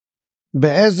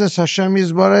Be'ezus Hashem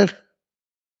Yisbarech,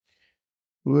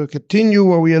 we will continue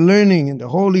what we are learning in the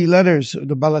holy letters of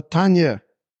the Balatanya,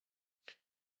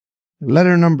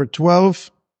 letter number 12.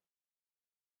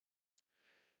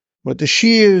 But the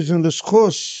shears and the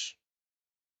schos,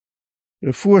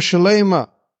 Refuah Shalema,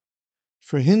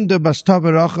 for Hinda Basta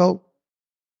Berachel,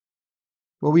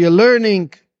 what we are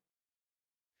learning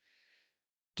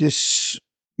this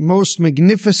most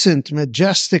magnificent,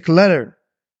 majestic letter,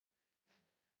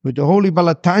 where the holy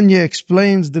Balatanya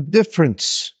explains the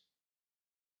difference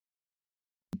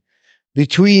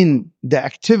between the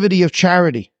activity of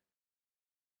charity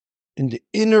and the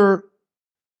inner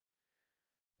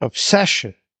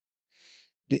obsession,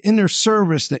 the inner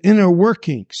service, the inner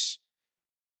workings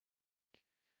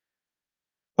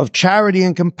of charity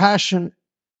and compassion,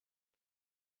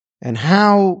 and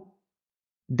how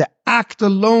the act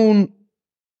alone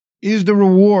is the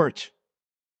reward.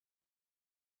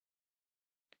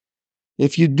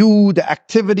 If you do the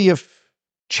activity of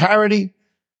charity,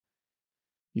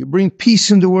 you bring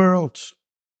peace in the world.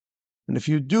 And if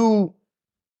you do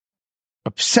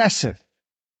obsessive,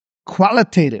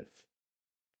 qualitative,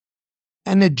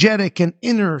 energetic and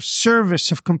inner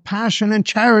service of compassion and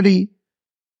charity,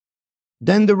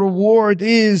 then the reward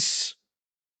is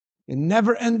in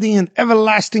never-ending and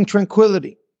everlasting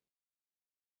tranquility.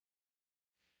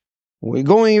 We're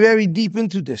going very deep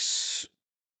into this,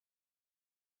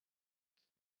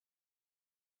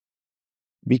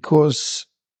 because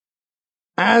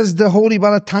as the Holy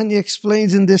Balatanya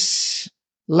explains in this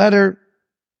letter,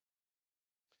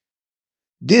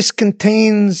 this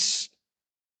contains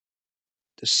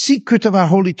the secret of our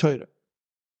Holy Torah,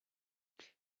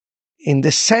 in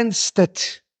the sense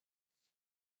that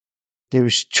there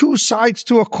is two sides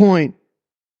to a coin.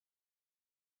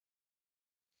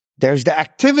 There's the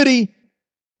activity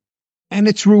and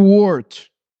its reward.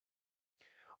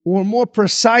 Or more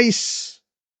precise,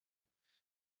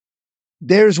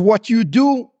 there's what you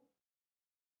do,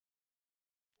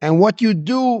 and what you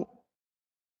do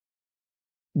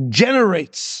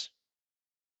generates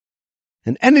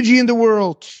an energy in the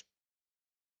world.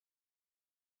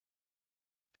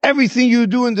 Everything you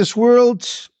do in this world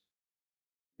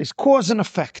is cause and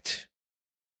effect.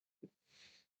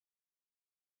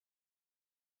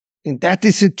 And that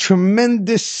is a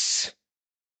tremendous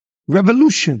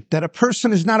revolution that a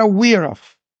person is not aware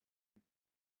of.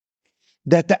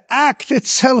 That the act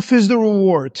itself is the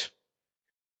reward.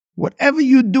 Whatever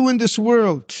you do in this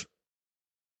world,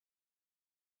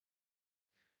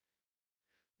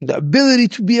 the ability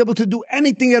to be able to do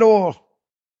anything at all,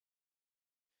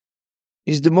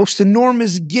 is the most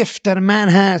enormous gift that a man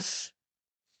has.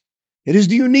 It is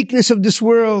the uniqueness of this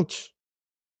world.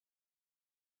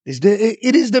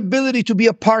 It is the ability to be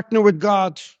a partner with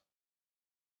God.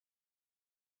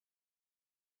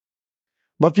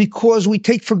 But because we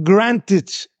take for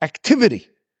granted activity,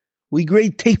 we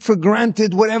take for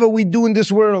granted whatever we do in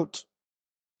this world.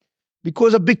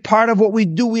 Because a big part of what we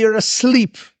do, we are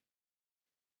asleep.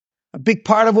 A big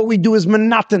part of what we do is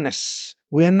monotonous.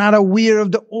 We are not aware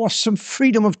of the awesome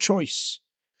freedom of choice.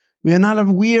 We are not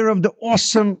aware of the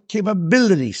awesome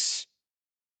capabilities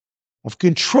of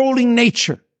controlling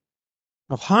nature,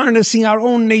 of harnessing our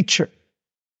own nature,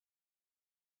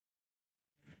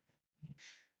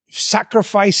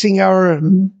 sacrificing our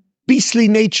beastly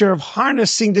nature, of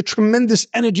harnessing the tremendous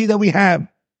energy that we have,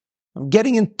 of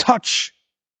getting in touch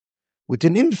with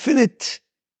an infinite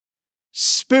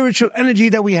spiritual energy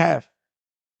that we have.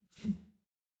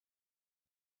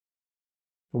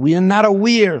 We are not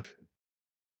aware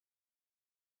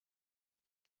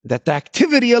that the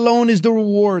activity alone is the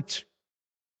reward.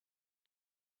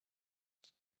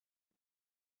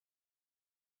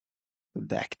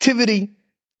 The activity,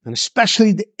 and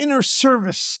especially the inner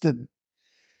service, the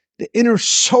inner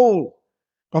soul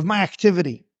of my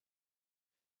activity.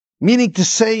 Meaning to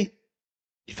say,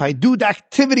 if I do the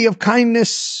activity of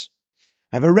kindness,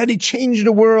 I've already changed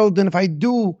the world. And if I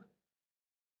do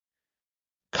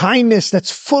kindness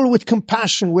that's full with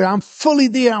compassion, where I'm fully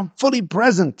there, I'm fully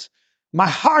present, my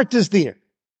heart is there.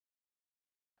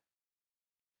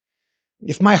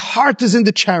 If my heart is in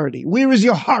the charity, where is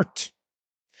your heart?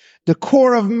 The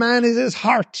core of man is his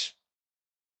heart.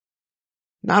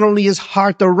 Not only his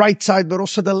heart, the right side, but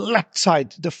also the left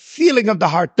side, the feeling of the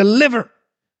heart, the liver.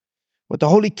 What the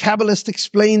Holy Kabbalist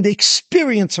explained, the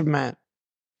experience of man.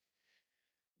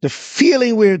 The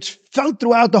feeling where it's felt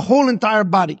throughout the whole entire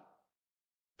body.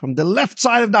 From the left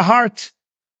side of the heart,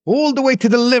 all the way to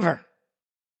the liver.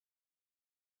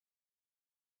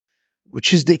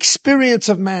 Which is the experience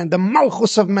of man, the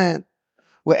malchus of man.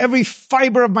 Where every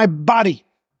fiber of my body,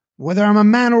 whether I'm a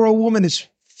man or a woman, is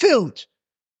filled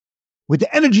with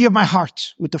the energy of my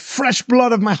heart, with the fresh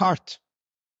blood of my heart,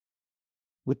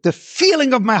 with the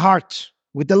feeling of my heart,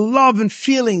 with the love and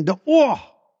feeling, the awe,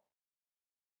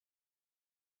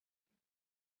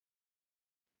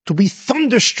 to be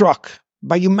thunderstruck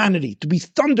by humanity, to be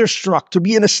thunderstruck, to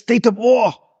be in a state of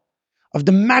awe of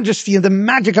the majesty and the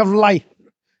magic of life,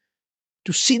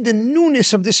 to see the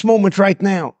newness of this moment right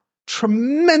now,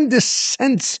 tremendous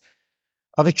sense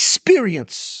of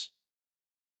experience.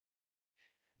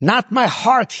 Not my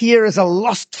heart here is a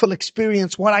lustful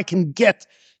experience, what I can get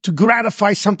to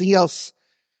gratify something else.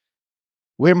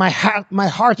 Where my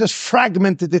heart is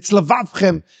fragmented, it's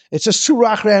levavchem, it's a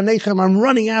surah achrei anechem. I'm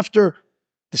running after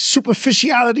the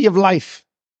superficiality of life.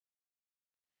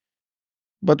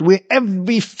 But where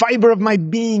every fiber of my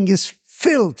being is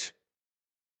filled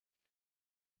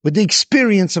with the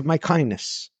experience of my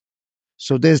kindness.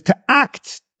 So there's to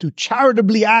act, to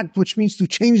charitably act, which means to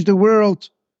change the world,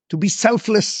 to be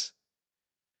selfless.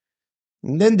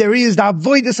 And then there is the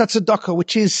avodas hatzedakah,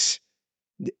 which is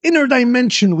the inner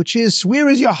dimension, which is, where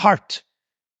is your heart?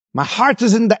 My heart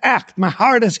is in the act. My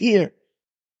heart is here.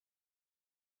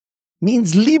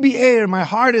 Means libi air. My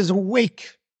heart is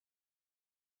awake.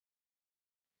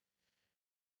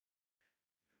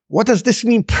 What does this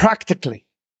mean practically?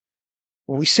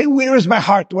 When we say, where is my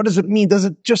heart? What does it mean? Does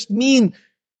it just mean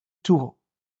to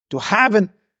have a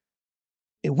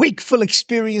wakeful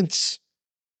experience?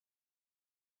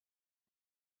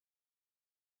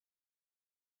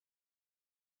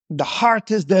 The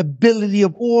heart is the ability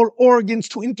of all organs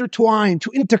to intertwine, to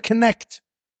interconnect.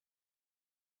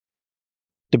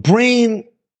 The brain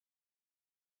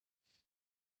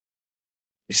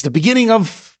is the beginning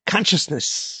of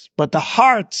consciousness, but the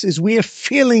heart is where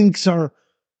feelings are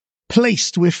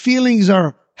placed, where feelings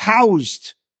are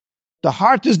housed. The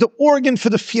heart is the organ for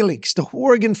the feelings, the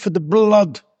organ for the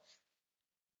blood,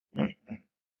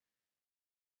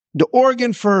 the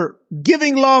organ for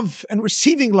giving love and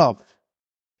receiving love,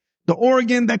 the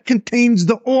organ that contains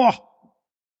the awe,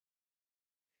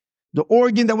 the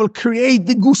organ that will create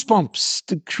the goosebumps,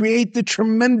 to create the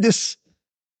tremendous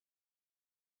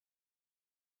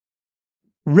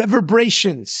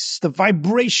reverberations, the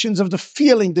vibrations of the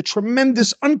feeling, the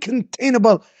tremendous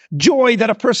uncontainable joy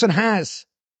that a person has,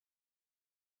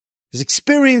 is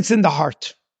experienced in the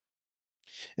heart.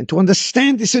 And to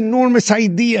understand this enormous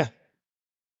idea,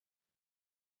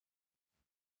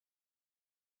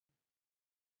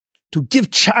 to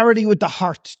give charity with the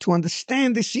heart, to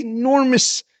understand this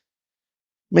enormous,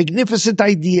 magnificent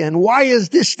idea. And why is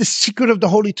this the secret of the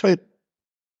Holy Torah?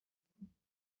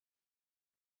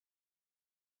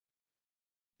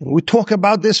 And we talk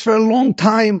about this for a long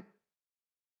time,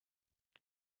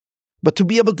 but to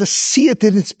be able to see it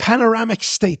in its panoramic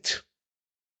state,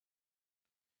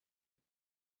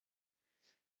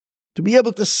 to be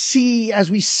able to see as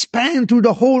we span through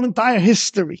the whole entire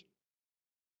history,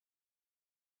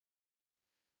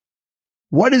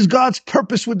 what is God's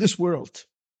purpose with this world?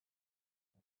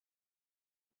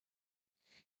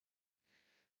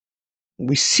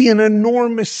 We see an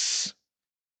enormous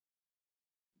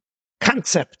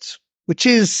concept, which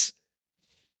is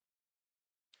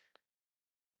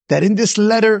that in this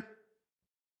letter,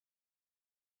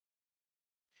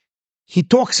 he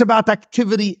talks about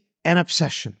activity and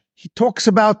obsession. He talks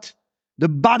about the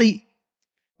body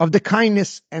of the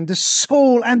kindness and the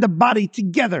soul and the body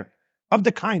together of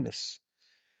the kindness,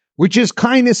 which is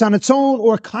kindness on its own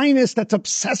or kindness that's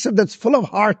obsessive, that's full of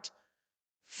heart,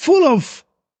 full of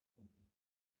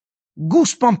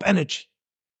goosebump energy.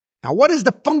 Now, what is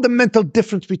the fundamental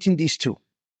difference between these two?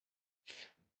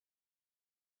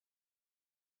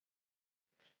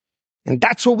 And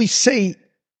that's what we say.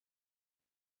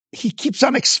 He keeps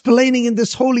on explaining in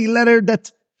this holy letter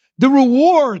that the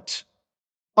reward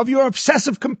of your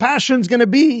obsessive compassion is going to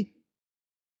be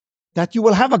that you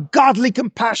will have a godly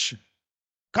compassion.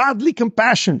 Godly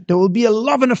compassion. There will be a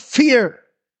love and a fear.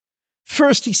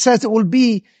 First, he says it will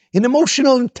be an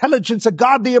emotional intelligence, a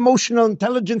godly emotional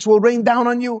intelligence will rain down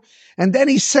on you. And then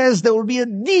he says there will be a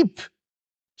deep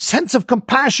sense of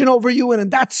compassion over you. And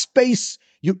in that space,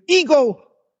 your ego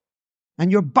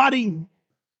and your body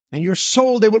and your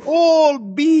soul, they will all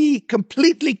be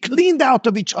completely cleaned out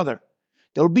of each other.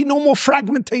 There will be no more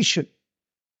fragmentation.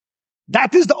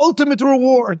 That is the ultimate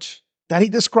reward that he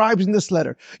describes in this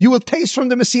letter. You will taste from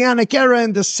the Messianic era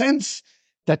in the sense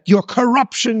that your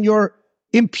corruption, your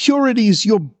impurities,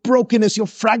 your brokenness, your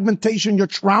fragmentation, your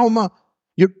trauma,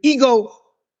 your ego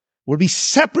will be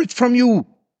separate from you.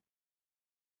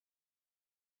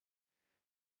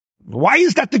 Why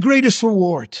is that the greatest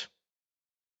reward?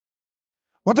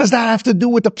 What does that have to do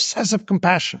with obsessive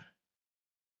compassion?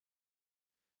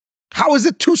 How is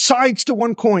it two sides to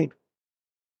one coin?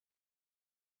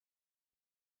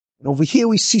 And over here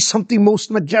we see something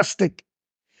most majestic.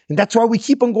 And that's why we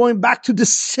keep on going back to the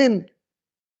sin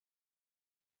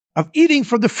of eating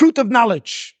from the fruit of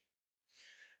knowledge.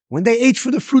 When they ate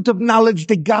from the fruit of knowledge,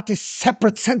 they got a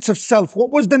separate sense of self.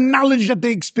 What was the knowledge that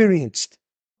they experienced?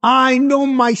 I know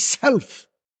myself.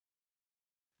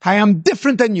 I am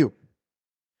different than you.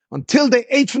 Until they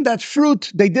ate from that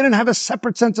fruit, they didn't have a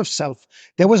separate sense of self.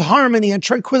 There was harmony and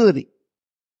tranquility.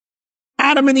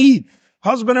 Adam and Eve,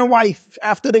 husband and wife,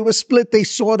 after they were split, they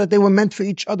saw that they were meant for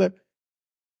each other.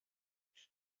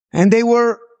 And they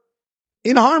were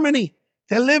in harmony.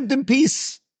 They lived in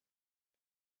peace.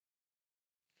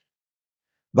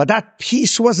 But that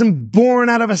peace wasn't born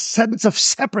out of a sense of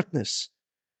separateness.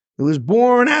 It was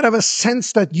born out of a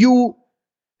sense that you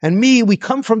and me, we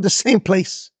come from the same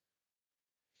place.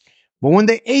 But when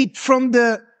they ate from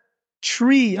the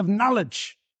tree of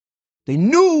knowledge, they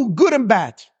knew good and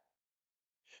bad.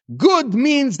 Good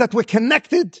means that we're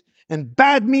connected, and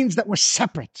bad means that we're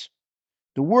separate.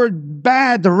 The word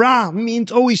bad, ra,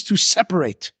 means always to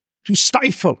separate, to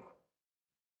stifle.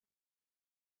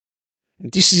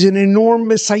 And this is an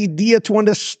enormous idea to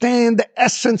understand the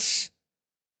essence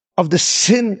of the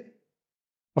sin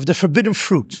of the forbidden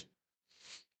fruit,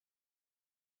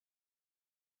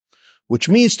 which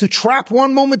means to trap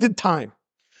one moment in time,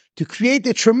 to create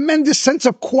a tremendous sense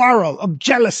of quarrel, of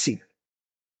jealousy.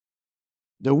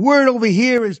 The word over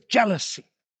here is jealousy.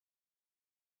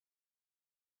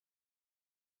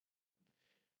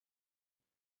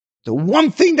 The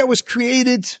one thing that was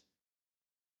created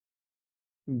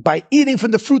by eating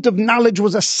from the fruit of knowledge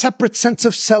was a separate sense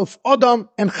of self. Adam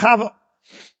and Chava,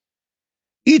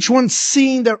 each one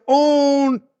seeing their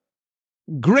own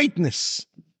greatness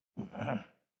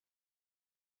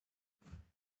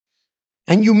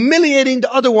and humiliating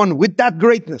the other one with that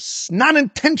greatness, not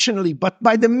intentionally, but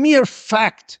by the mere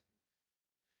fact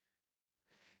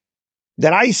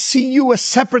that I see you as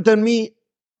separate than me.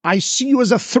 I see you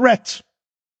as a threat.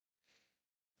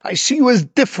 I see you as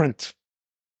different.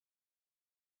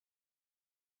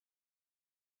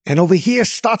 And over here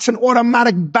starts an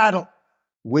automatic battle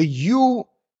where you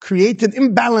create an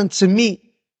imbalance in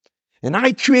me and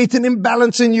I create an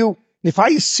imbalance in you. If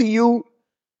I see you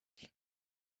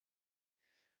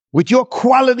with your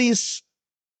qualities,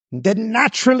 then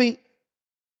naturally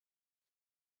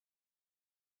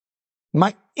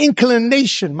my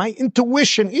inclination, my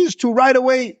intuition is to right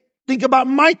away think about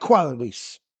my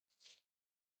qualities.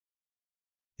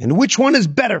 And which one is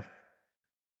better?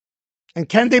 And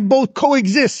can they both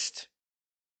coexist?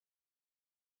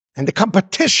 And the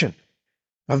competition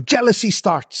of jealousy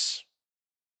starts.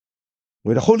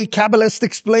 Where the holy Kabbalists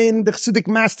explain, the Chassidic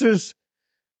masters,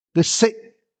 the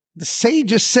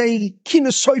sages say,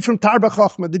 Kina soy from Tarba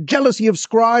Chachma, the jealousy of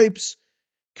scribes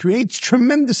creates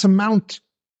tremendous amount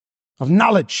of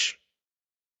knowledge.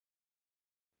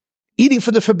 Eating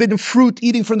from the forbidden fruit,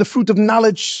 eating from the fruit of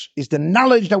knowledge, is the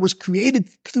knowledge that was created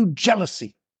through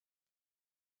jealousy.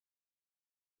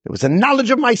 There was a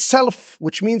knowledge of myself,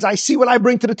 which means I see what I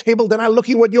bring to the table, then I'm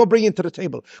looking at what you're bringing to the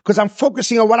table. Because I'm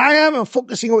focusing on what I am, I'm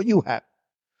focusing on what you have.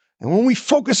 And when we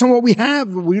focus on what we have,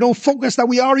 we don't focus that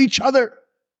we are each other.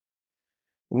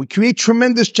 We create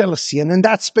tremendous jealousy. And in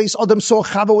that space, Adam saw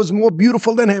Chava was more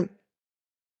beautiful than him.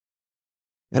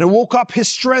 And it woke up his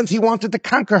strength. He wanted to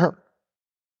conquer her.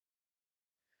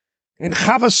 And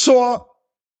Chava saw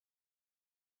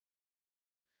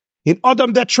in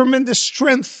Adam that tremendous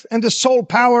strength and the soul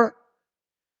power.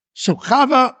 So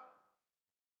Chava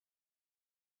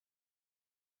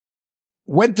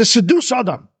went to seduce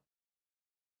Adam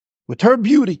with her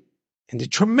beauty and the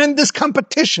tremendous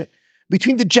competition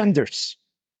between the genders,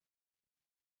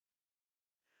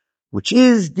 which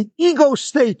is the ego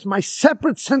state, my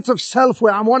separate sense of self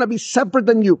where I want to be separate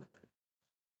than you.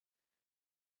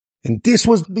 And this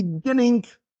was the beginning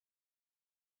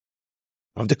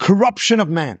of the corruption of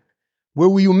man, where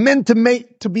we were meant to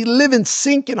live in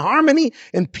sync, in harmony,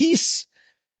 in peace.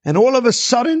 And all of a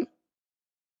sudden,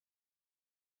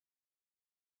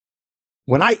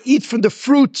 when I eat from the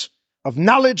fruit of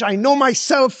knowledge, I know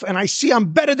myself and I see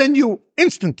I'm better than you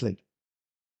instantly.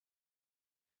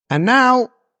 And now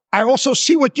I also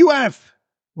see what you have,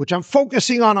 which I'm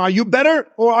focusing on. Are you better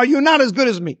or are you not as good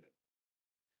as me?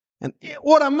 And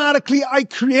automatically I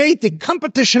create a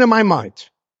competition in my mind.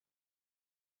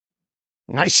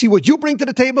 And I see what you bring to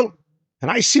the table,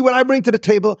 and I see what I bring to the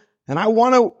table, and I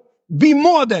want to be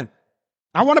more than.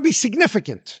 I want to be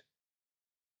significant.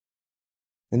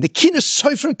 And the kines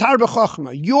soifrim tarbe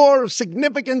chochma, your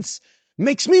significance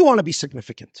makes me want to be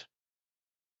significant.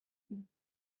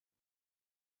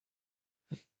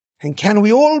 And can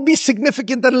we all be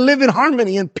significant and live in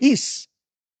harmony and peace?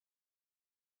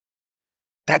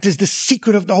 That is the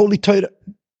secret of the Holy Torah.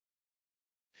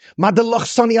 What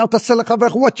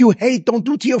you hate, don't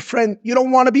do to your friend. You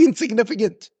don't want to be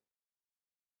insignificant.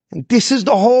 And this is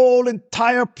the whole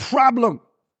entire problem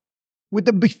with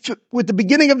the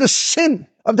beginning of the sin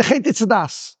of the Chet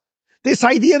Tzadas. This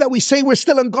idea that we say we're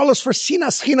still in Golos for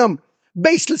sinas chinam,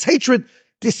 baseless hatred.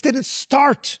 This didn't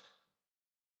start.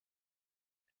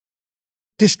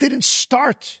 This didn't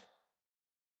start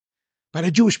by the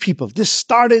Jewish people. This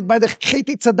started by the Chet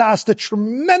Tzadas, the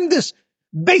tremendous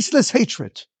baseless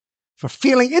hatred for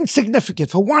feeling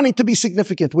insignificant, for wanting to be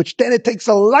significant, which then it takes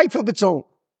a life of its own.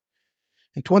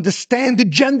 And to understand the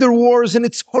gender wars in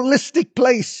its holistic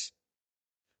place.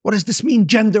 What does this mean,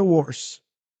 gender wars?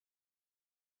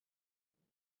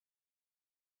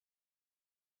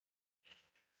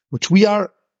 Which we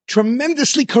are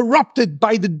tremendously corrupted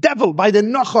by the devil, by the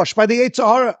Nachash, by the Yetzer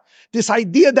Hara. This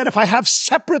idea that if I have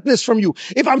separateness from you,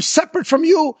 if I'm separate from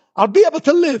you, I'll be able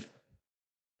to live.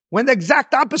 When the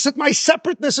exact opposite, my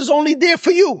separateness is only there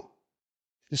for you.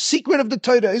 The secret of the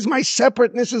Torah is my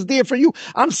separateness is there for you.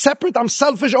 I'm separate, I'm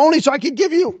selfish only so I can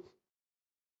give you.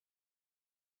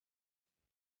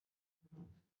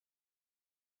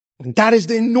 And that is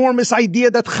the enormous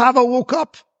idea that Chava woke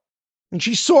up and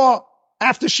she saw,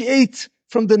 after she ate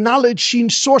from the knowledge, she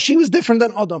saw she was different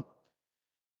than Adam.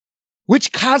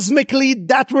 Which cosmically,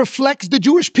 that reflects the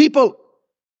Jewish people.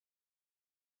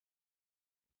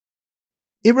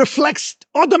 It reflects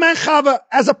Adam and Chava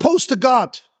as opposed to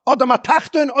God. Adam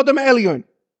HaTachton, Adam Elyon.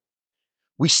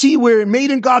 We see we're made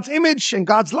in God's image and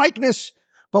God's likeness,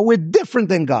 but we're different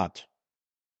than God.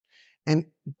 And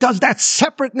does that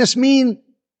separateness mean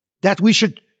that we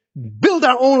should build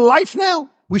our own life now?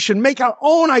 We should make our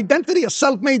own identity, a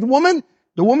self-made woman,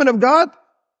 the woman of God?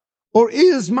 Or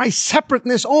is my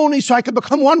separateness only so I can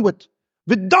become one with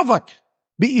Davak,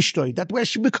 Bi'ishtoi, that we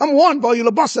should become one,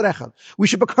 we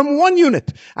should become one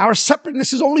unit. Our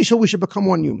separateness is only so we should become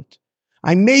one unit.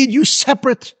 I made you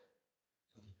separate,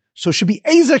 so it should be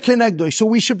Ezer Kenegdoi, so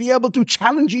we should be able to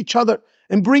challenge each other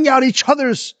and bring out each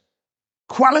other's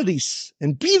qualities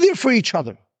and be there for each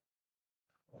other.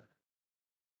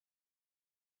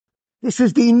 This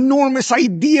is the enormous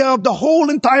idea of the whole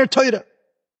entire Torah.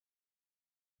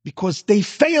 Because they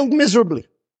failed miserably.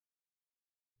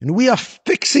 And we are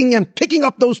fixing and picking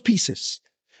up those pieces.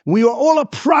 We are all a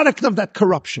product of that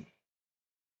corruption.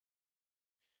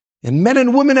 And men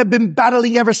and women have been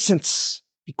battling ever since.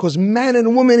 Because man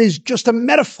and woman is just a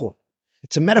metaphor.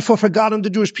 It's a metaphor for God and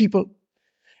the Jewish people.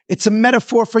 It's a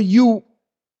metaphor for you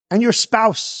and your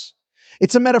spouse.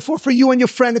 It's a metaphor for you and your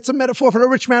friend. It's a metaphor for the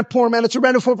rich man, poor man. It's a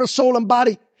metaphor for soul and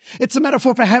body. It's a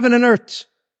metaphor for heaven and earth.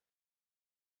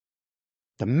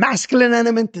 The masculine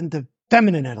element and the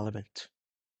feminine element.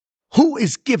 Who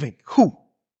is giving? Who?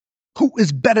 Who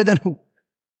is better than who?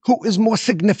 Who is more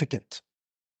significant?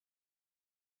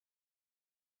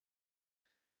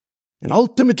 And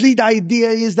ultimately the idea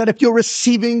is that if you're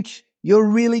receiving, you're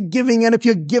really giving. And if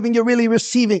you're giving, you're really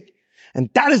receiving. And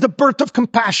that is the birth of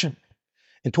compassion.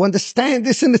 And to understand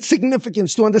this in its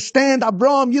significance, to understand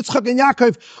Abraham, Yitzchak, and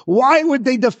Yaakov, why were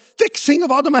they the fixing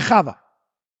of Adam and Chava?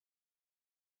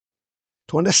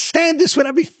 To understand this with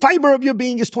every fiber of your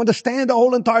being is to understand the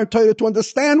whole entire Torah, to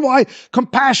understand why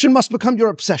compassion must become your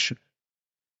obsession.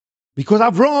 Because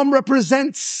Avraham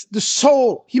represents the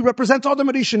soul. He represents Adam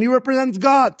Rishon. He represents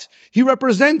God. He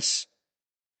represents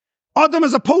Adam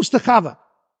as opposed to Chava.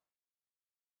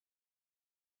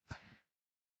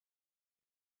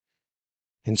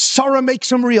 And Sarah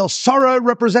makes him real. Sarah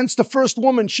represents the first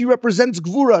woman. She represents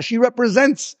Gvura. She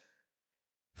represents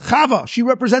Chava. She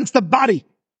represents the body.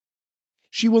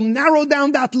 She will narrow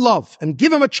down that love and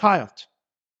give him a child.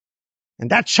 And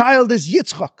that child is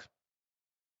Yitzchak.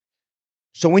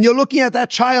 So when you're looking at that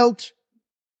child,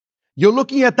 you're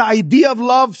looking at the idea of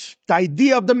love, the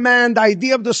idea of the man, the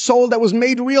idea of the soul that was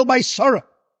made real by Sarah.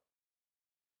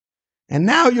 And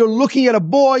now you're looking at a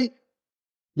boy,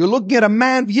 you're looking at a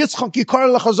man, Yitzchak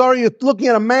Yikar L'Chazar, you're looking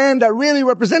at a man that really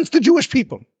represents the Jewish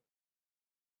people.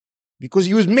 Because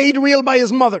he was made real by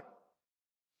his mother.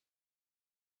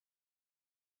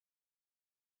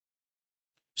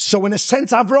 So in a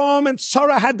sense, Avraham and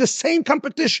Sarah had the same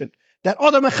competition that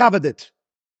Adam and Chava did.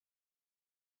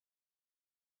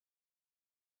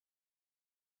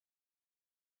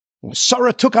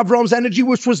 Sarah took Avraham's energy,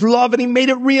 which was love, and he made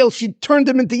it real. She turned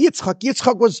him into Yitzchak.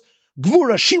 Yitzchak was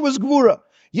Gvura. She was Gvura.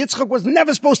 Yitzchak was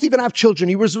never supposed to even have children.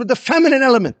 He was with the feminine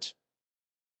element.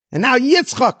 And now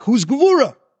Yitzchak, who's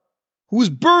Gvura, who was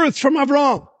birthed from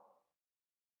Avraham.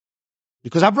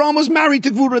 Because Avraham was married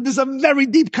to Gvura. This is a very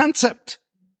deep concept.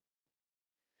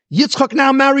 Yitzchak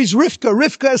now marries Rivka.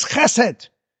 Rivka is chesed.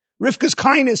 Rivka's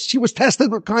kindness. She was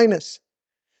tested with kindness.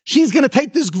 She's going to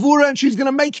take this gvura and she's going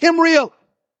to make him real.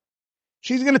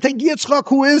 She's going to take Yitzchak,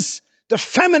 who is the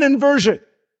feminine version,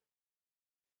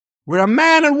 where a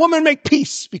man and woman make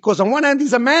peace, because on one hand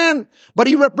he's a man, but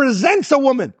he represents a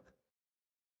woman.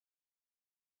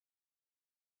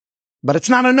 But it's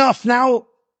not enough. Now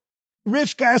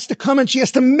Rivka has to come and she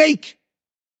has to make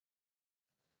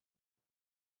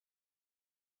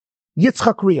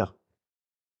Yitzchak real.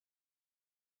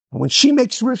 And when she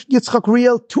makes Yitzchak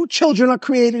real, 2 children are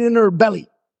created in her belly.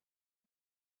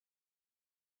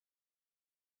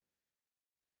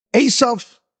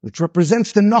 Esav, which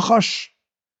represents the Nachash,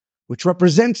 which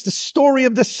represents the story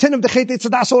of the sin of the Chet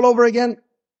Eitzadas all over again.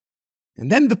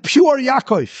 And then the pure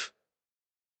Yaakov.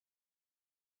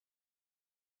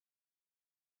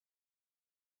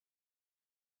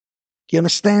 You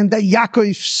understand that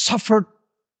Yaakov suffered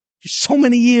for so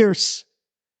many years,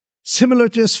 similar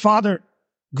to his father,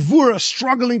 Gvura,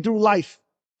 struggling through life.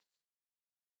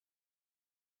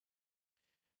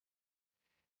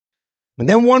 And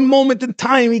then one moment in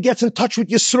time, he gets in touch with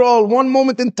Yisrael. One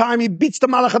moment in time, he beats the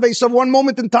Malach of Esav. One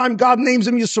moment in time, God names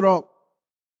him Yisrael.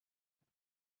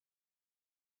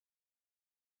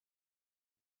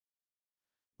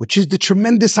 Which is the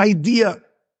tremendous idea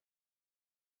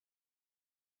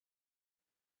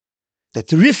that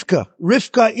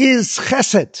Rivka is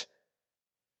chesed.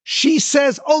 She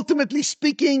says, ultimately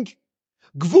speaking,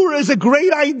 Gvura is a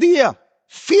great idea.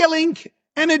 Feeling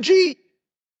energy,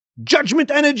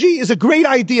 judgment energy is a great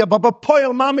idea, but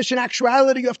poil mamish, in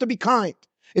actuality, you have to be kind.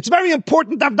 It's very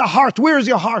important to have the heart. Where is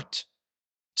your heart?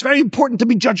 It's very important to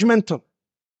be judgmental.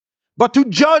 But to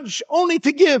judge, only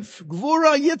to give.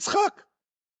 Gvura, Yitzchak,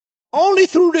 only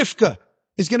through Rivka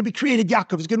is going to be created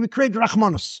Yaakov, is going to be created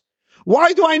Rachmanos.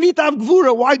 Why do I need to have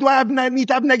Gvura? Why do I need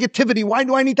to have negativity? Why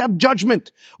do I need to have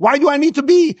judgment? Why do I need to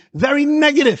be very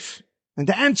negative? And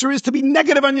the answer is to be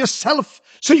negative on yourself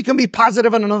so you can be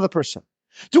positive on another person.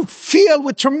 To feel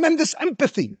with tremendous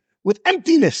empathy, with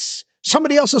emptiness,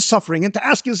 somebody else is suffering, and to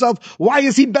ask yourself, why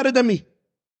is he better than me?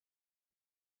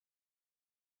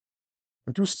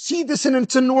 And to see this in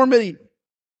its enormity.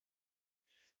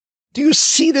 Do you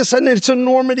see this in its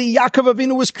enormity? Yaakov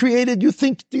Avinu was created. Do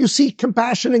you see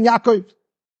compassion in Yaakov?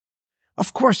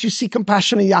 Of course you see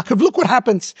compassion in Yaakov. Look what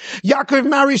happens. Yaakov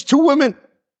marries 2 women.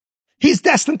 He's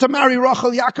destined to marry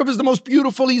Rachel. Yaakov is the most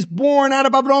beautiful. He's born out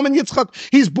of Avraham and Yitzchak.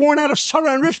 He's born out of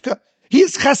Sarah and Rivka. He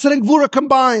is chesed and gvura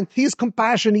combined. He is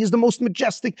compassion. He is the most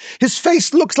majestic. His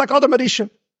face looks like Adam Arishan.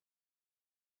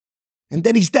 And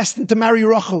then he's destined to marry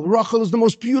Rachel. Rachel is the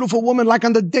most beautiful woman, like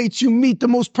on the dates you meet, the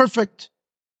most perfect.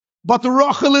 But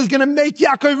Rachel is going to make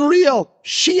Yaakov real.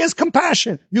 She is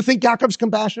compassion. You think Yaakov's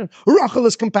compassion? Rachel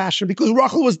is compassion, because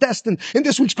Rachel was destined. In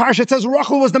this week's parsha, it says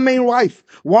Rachel was the main wife.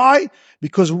 Why?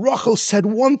 Because Rachel said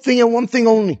one thing and one thing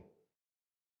only.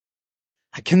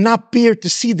 I cannot bear to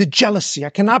see the jealousy. I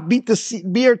cannot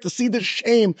bear to see the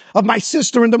shame of my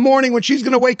sister in the morning when she's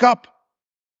going to wake up.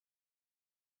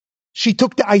 She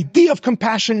took the idea of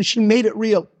compassion and she made it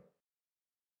real.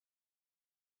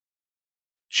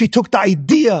 She took the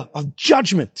idea of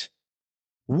judgment.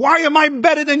 Why am I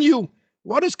better than you?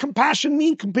 What does compassion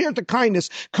mean compared to kindness?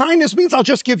 Kindness means I'll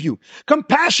just give you.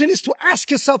 Compassion is to ask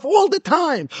yourself all the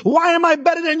time, why am I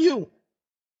better than you?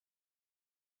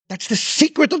 That's the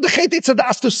secret of the Chet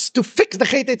Eitzadas, to fix the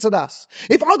Chet Eitzadas.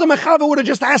 If Adam and Chava would have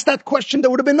just asked that question, there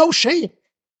would have been no shame.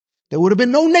 There would have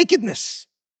been no nakedness.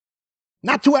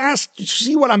 Not to ask to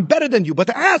see what I'm better than you, but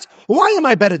to ask, why am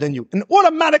I better than you? And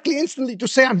automatically, instantly to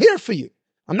say, I'm here for you.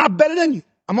 I'm not better than you.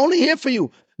 I'm only here for you.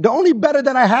 The only better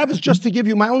that I have is just to give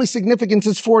you. My only significance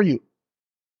is for you.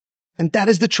 And that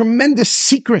is the tremendous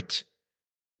secret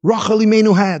Rachel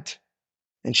Imenu had.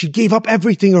 And she gave up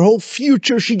everything. Her whole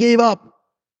future she gave up.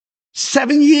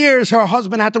 7 years her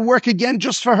husband had to work again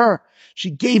just for her. She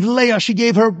gave Leah. She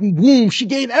gave her womb. She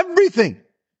gave everything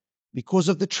because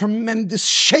of the tremendous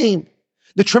shame,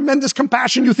 the tremendous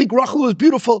compassion. You think Rachel is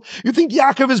beautiful. You think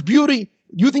Yaakov is beauty.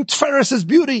 You think Tferes is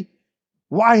beauty.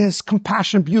 Why is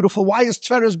compassion beautiful? Why is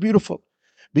Tferes beautiful?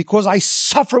 Because I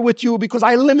suffer with you, because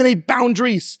I eliminate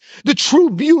boundaries. The true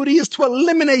beauty is to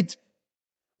eliminate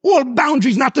all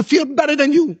boundaries, not to feel better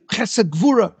than you. Chesed,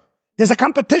 Gvura. There's a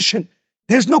competition.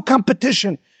 There's no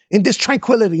competition in this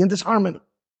tranquility, in this harmony.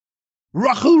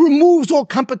 Rachel removes all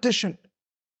competition.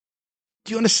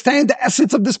 Do you understand the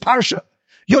essence of this parsha?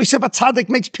 Yosef HaTzadik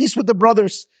makes peace with the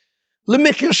brothers.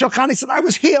 Lemichir Shulchan said, I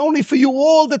was here only for you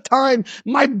all the time.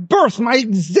 My birth, my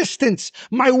existence,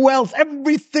 my wealth,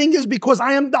 everything is because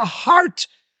I am the heart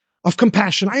of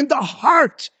compassion. I am the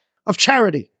heart of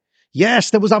charity. Yes,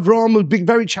 there was Avraham who was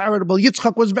very charitable.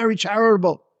 Yitzchak was very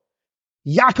charitable.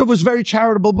 Yaakov was very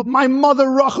charitable, but my mother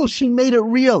Rachel, she made it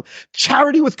real.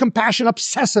 Charity with compassion,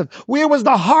 obsessive. Where was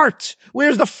the heart?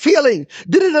 Where's the feeling?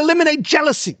 Did it eliminate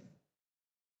jealousy?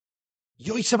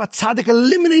 Yosef HaTzadik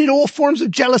eliminated all forms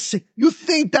of jealousy. You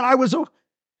think that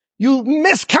you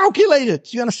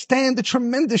miscalculated. You understand the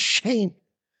tremendous shame,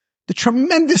 the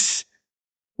tremendous,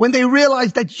 when they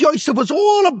realized that Yosef was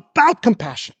all about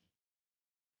compassion.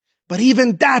 But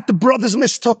even that, the brothers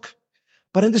mistook.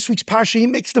 But in this week's parsha, he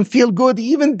makes them feel good.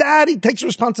 Even that, he takes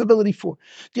responsibility for.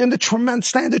 Do you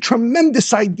understand the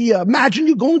tremendous idea? Imagine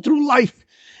you going through life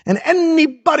and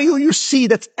anybody who you see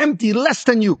that's empty, less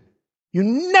than you, you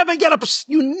never get up,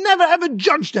 you never ever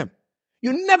judge them.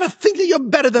 You never think that you're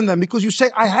better than them because you say,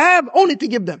 I have only to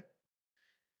give them.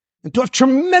 And to have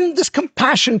tremendous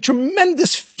compassion,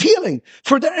 tremendous feeling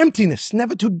for their emptiness,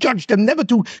 never to judge them, never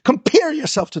to compare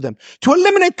yourself to them, to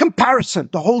eliminate comparison.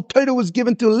 The whole Torah was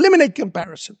given to eliminate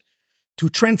comparison, to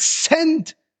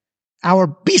transcend our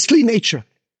beastly nature,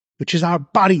 which is our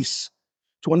bodies,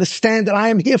 to understand that I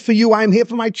am here for you, I am here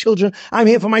for my children, I'm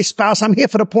here for my spouse, I'm here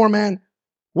for the poor man.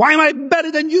 Why am I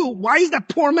better than you? Why is that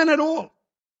poor man at all?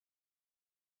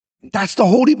 That's the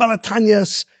holy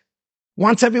Balatanyas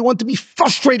wants everyone to be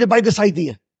frustrated by this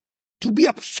idea, to be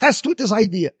obsessed with this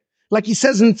idea. Like he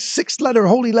says in 6th letter,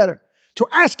 holy letter, to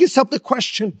ask yourself the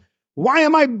question, why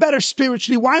am I better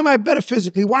spiritually? Why am I better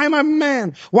physically? Why am I a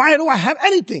man? Why do I have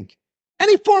anything?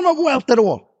 Any form of wealth at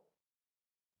all?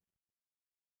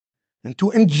 And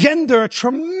to engender a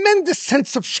tremendous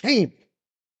sense of shame,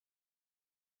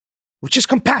 which is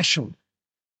compassion,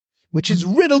 which is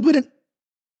riddled with an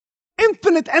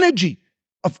infinite energy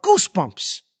of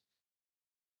goosebumps.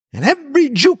 And every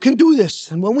Jew can do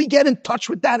this. And when we get in touch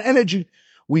with that energy,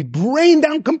 we bring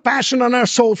down compassion on our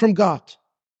soul from God.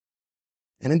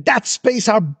 And in that space,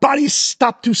 our bodies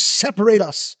stop to separate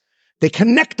us. They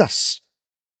connect us.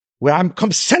 Where I'm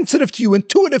become sensitive to you,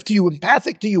 intuitive to you,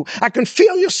 empathic to you. I can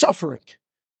feel your suffering.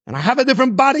 And I have a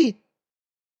different body.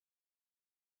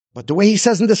 But the way he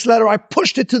says in this letter, I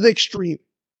pushed it to the extreme.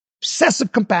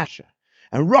 Obsessive compassion.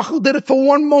 And Rachel did it for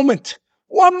one moment.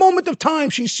 One moment of time,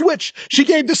 she switched. She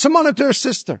gave the samana to her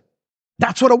sister.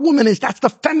 That's what a woman is. That's the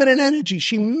feminine energy.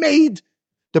 She made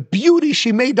the beauty.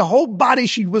 She made the whole body.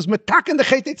 She was metaken the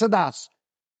chet tzadas.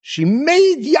 She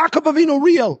made Yaakov Avinu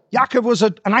real. Yaakov was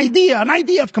an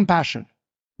idea of compassion.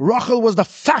 Rachel was the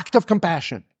fact of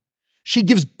compassion. She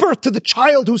gives birth to the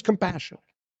child who's compassion.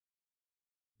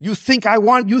 You think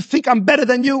I'm better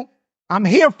than you? I'm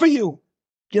here for you.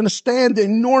 You understand the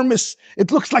enormous, it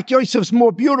looks like Yosef's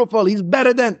more beautiful. He's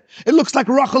better than, it looks like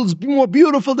Rachel's more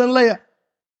beautiful than Leah.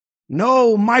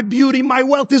 No, my beauty, my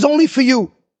wealth is only for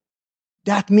you.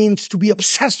 That means to be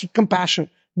obsessed with compassion.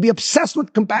 Be obsessed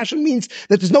with compassion means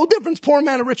that there's no difference, poor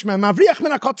man or rich man. That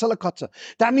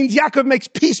means Yaakov makes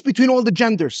peace between all the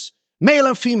genders, male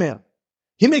and female.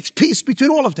 He makes peace between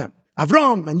all of them.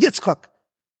 Avram and Yitzchak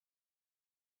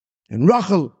and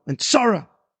Rachel and Sarah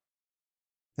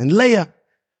and Leah.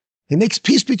 He makes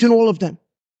peace between all of them.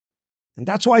 And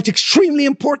that's why it's extremely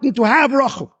important to have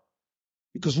Rachel.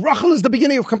 Because Rachel is the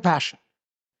beginning of compassion.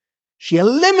 She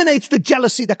eliminates the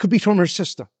jealousy that could be from her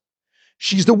sister.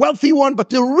 She's the wealthy one, but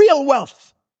the real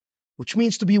wealth, which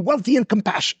means to be wealthy in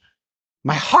compassion.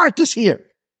 My heart is here.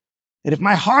 And if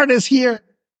my heart is here,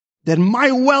 then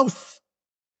my wealth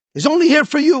is only here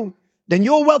for you. Then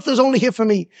your wealth is only here for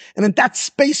me. And in that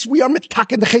space, we are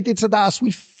mitaken the chet tzadas.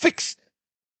 We fix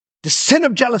the sin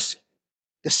of jealousy,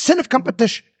 the sin of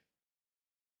competition.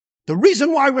 The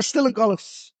reason why we're still in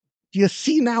Golus. Do you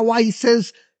see now why he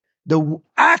says the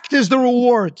act is the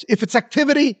reward? If it's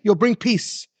activity, you'll bring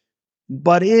peace.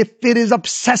 But if it is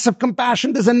obsessive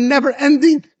compassion, there's a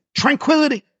never-ending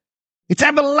tranquility. It's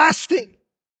everlasting.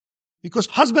 Because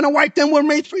husband and wife then were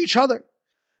made for each other.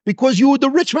 Because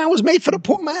the rich man was made for the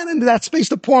poor man. And in that space,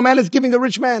 the poor man is giving the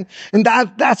rich man. In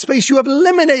that space, you have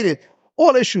eliminated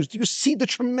all issues. Do you see the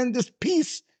tremendous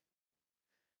peace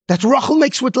that Rachel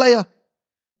makes with Leah?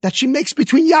 That she makes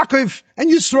between Yaakov and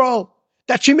Yisrael?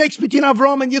 That she makes between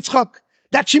Avram and Yitzchak?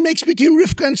 That she makes between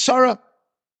Rivka and Sarah?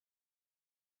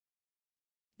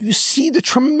 You see the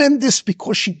tremendous,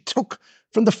 because she took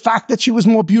from the fact that she was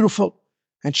more beautiful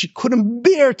and she couldn't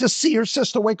bear to see her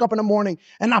sister wake up in the morning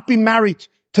and not be married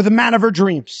to the man of her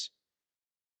dreams.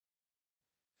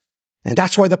 And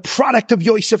that's why the product of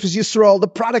Yosef is Yisrael. The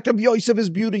product of Yosef is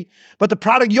beauty. But the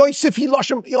product, Yosef,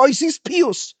 Yosef is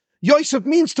pius. Yosef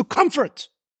means to comfort.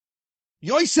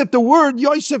 Yosef, the word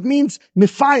Yosef means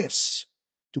mephias,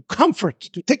 to comfort,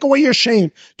 to take away your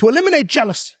shame, to eliminate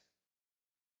jealousy.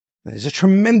 There's a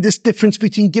tremendous difference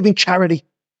between giving charity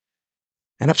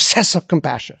and obsessive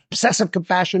compassion. Obsessive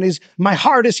compassion is my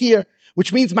heart is here,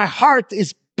 which means my heart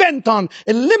is bent on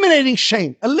eliminating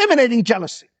shame, eliminating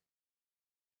jealousy,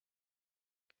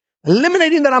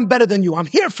 eliminating that I'm better than you. I'm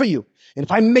here for you. And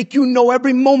if I make you know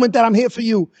every moment that I'm here for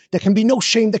you, there can be no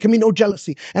shame, there can be no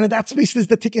jealousy. And that's basically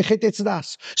the tikkun chet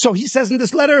etzadas. So he says in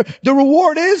this letter, the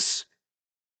reward is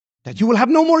that you will have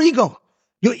no more ego.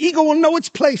 Your ego will know its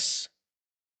place.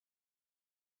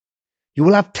 You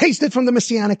will have tasted from the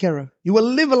Messianic era. You will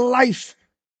live a life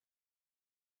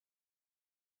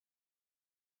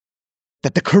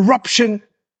that the corruption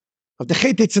of the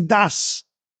chet etzadas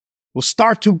will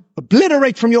start to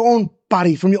obliterate from your own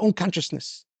body, from your own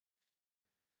consciousness.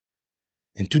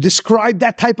 And to describe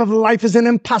that type of life is an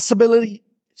impossibility.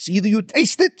 It's either you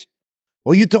taste it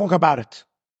or you talk about it.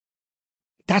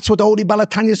 That's what the Holy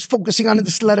Balatanya is focusing on in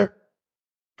this letter.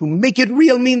 To make it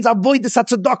real means avoid the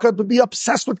tzedakah, to be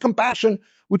obsessed with compassion,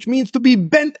 which means to be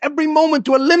bent every moment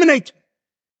to eliminate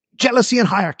jealousy and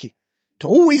hierarchy. To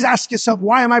always ask yourself,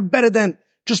 why am I better than?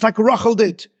 Just like Rachel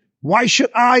did. Why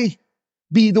should I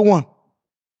be the one?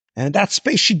 And in that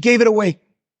space, she gave it away.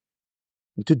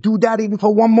 And to do that even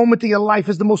for one moment in your life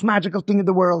is the most magical thing in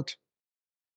the world.